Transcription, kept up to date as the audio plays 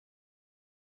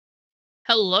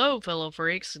Hello, fellow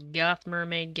freaks. Goth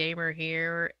Mermaid Gamer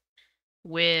here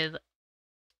with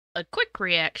a quick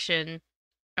reaction.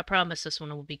 I promise this one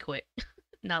will be quick.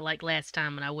 Not like last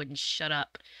time when I wouldn't shut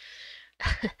up.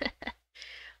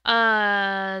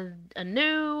 A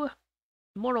new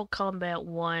Mortal Kombat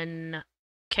 1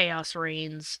 Chaos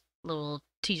Reigns little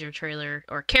teaser trailer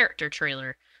or character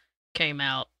trailer came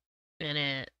out,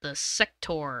 and the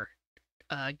Sektor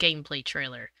gameplay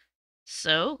trailer.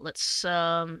 So let's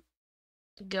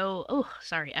go. Oh,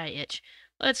 sorry, I itch.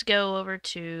 Let's go over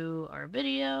to our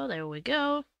video. There we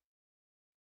go.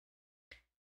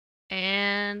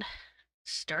 And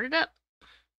start it up.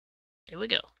 Here we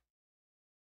go.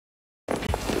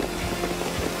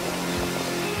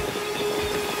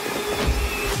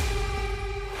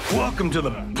 Welcome to the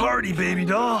party, baby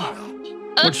doll.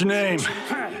 What's your name?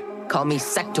 Call me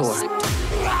Sektor.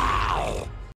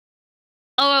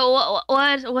 Oh,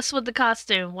 what's with the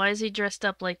costume? Why is he dressed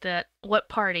up like that? What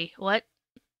party? What?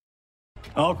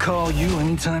 I'll call you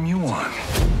anytime you want.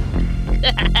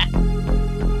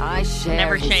 I share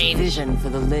Never his change. vision for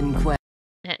the Lin Kuei.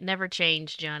 That never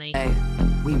changed, Johnny.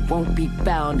 We won't be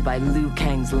bound by Liu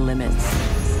Kang's limits.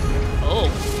 Oh.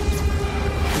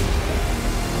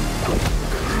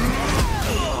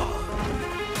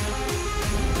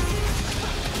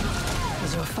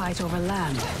 Is your fight over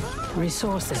land,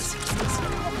 resources?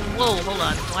 Whoa, hold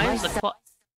on. Why is the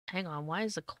hang on, why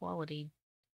is the quality...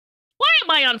 Why am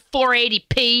I on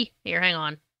 480p? Here, hang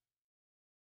on.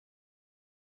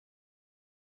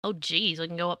 Oh, geez, I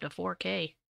can go up to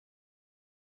 4K.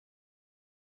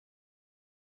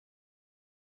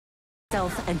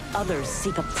 Self and others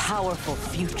seek a powerful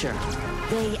future.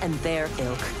 They and their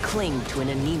ilk cling to an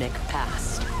anemic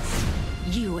past.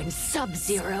 You and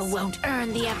Sub-Zero won't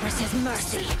earn the Empress's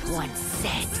mercy. Once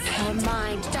said, her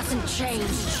mind doesn't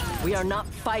change. We are not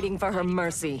fighting for her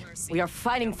mercy. We are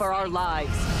fighting for our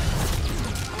lives.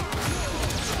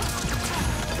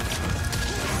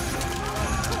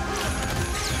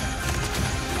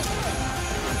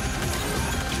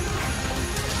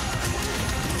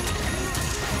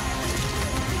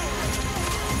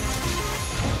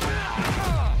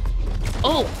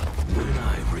 Oh! When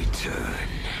I return,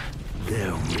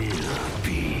 there will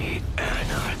be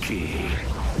anarchy.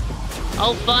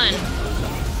 Oh, fun.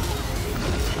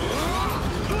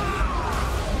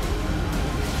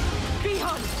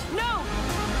 No!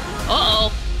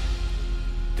 Uh-oh.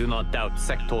 Do not doubt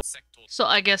Sektor. So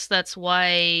I guess that's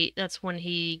when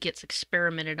he gets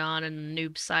experimented on and the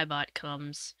noob Cybot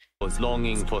comes. Was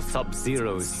longing for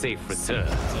Sub-Zero's safe return.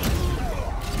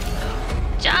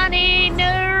 Johnny,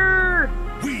 no!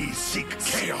 We seek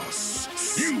chaos.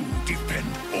 You defend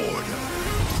order.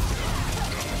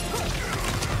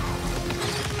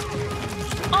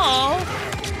 Oh!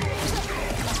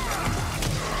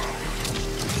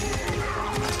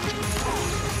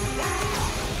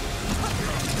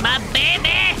 My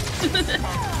baby!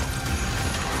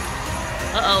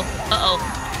 Uh-oh, uh-oh.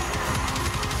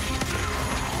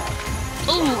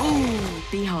 Ooh, ooh.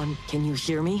 Bihan, can you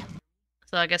hear me?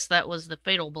 So I guess that was the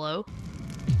fatal blow.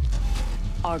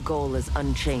 Our goal is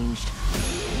unchanged.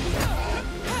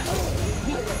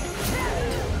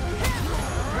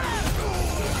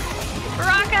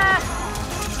 Baraka!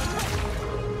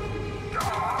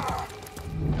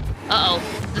 Uh-oh.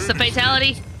 Is this a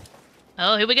fatality?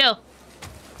 Oh, here we go.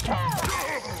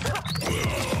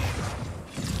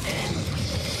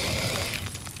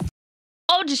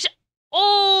 Oh, just...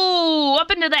 Oh!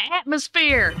 Up into the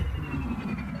atmosphere!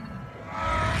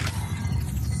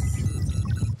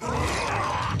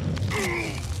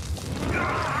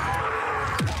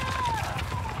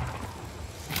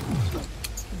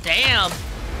 Damn.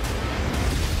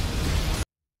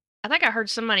 I think I heard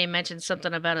somebody mention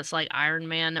something about it's like Iron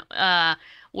Man.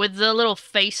 With the little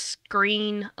face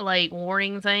screen, like,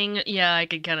 warning thing. Yeah, I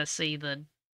could kind of see the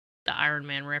Iron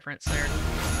Man reference there.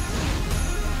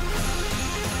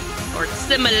 Or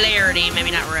similarity, maybe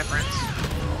not reference.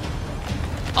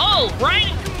 Oh,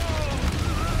 right!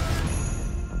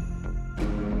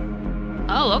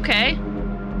 Oh, okay.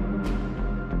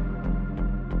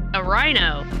 A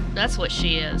rhino. That's what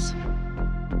she is.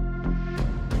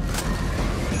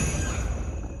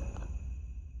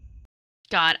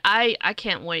 God, I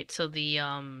can't wait till the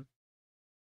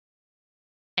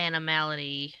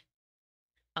animality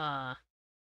like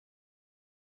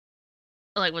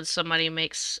when somebody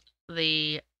makes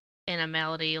the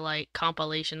animality like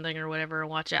compilation thing or whatever and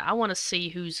watch it. I want to see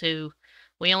who's who.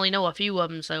 We only know a few of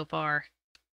them so far.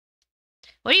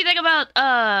 What do you think about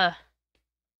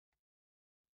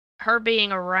her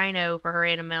being a rhino for her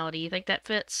animality? You think that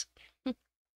fits?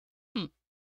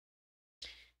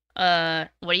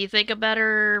 What do you think about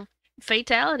her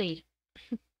fatality.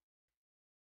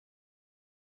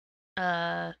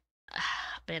 uh,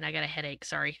 man, I got a headache.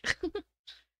 Sorry.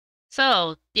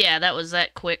 So yeah, that was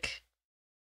that quick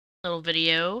little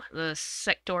video. The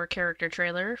Sektor character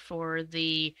trailer for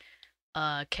the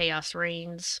Chaos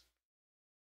Reigns.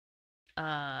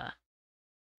 Uh,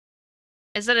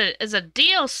 is a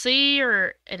DLC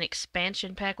or an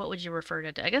expansion pack? What would you refer to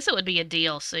it? I guess it would be a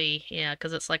DLC. Yeah,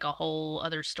 because it's like a whole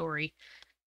other story.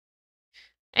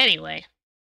 Anyway,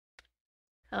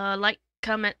 like,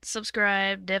 comment,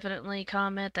 subscribe. Definitely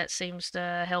comment. That seems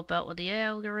to help out with the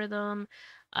algorithm.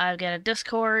 I've got a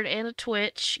Discord and a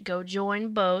Twitch. Go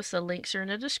join both. The links are in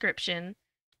the description.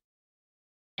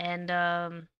 And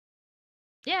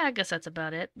yeah, I guess that's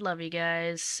about it. Love you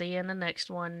guys. See you in the next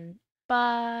one.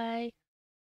 Bye.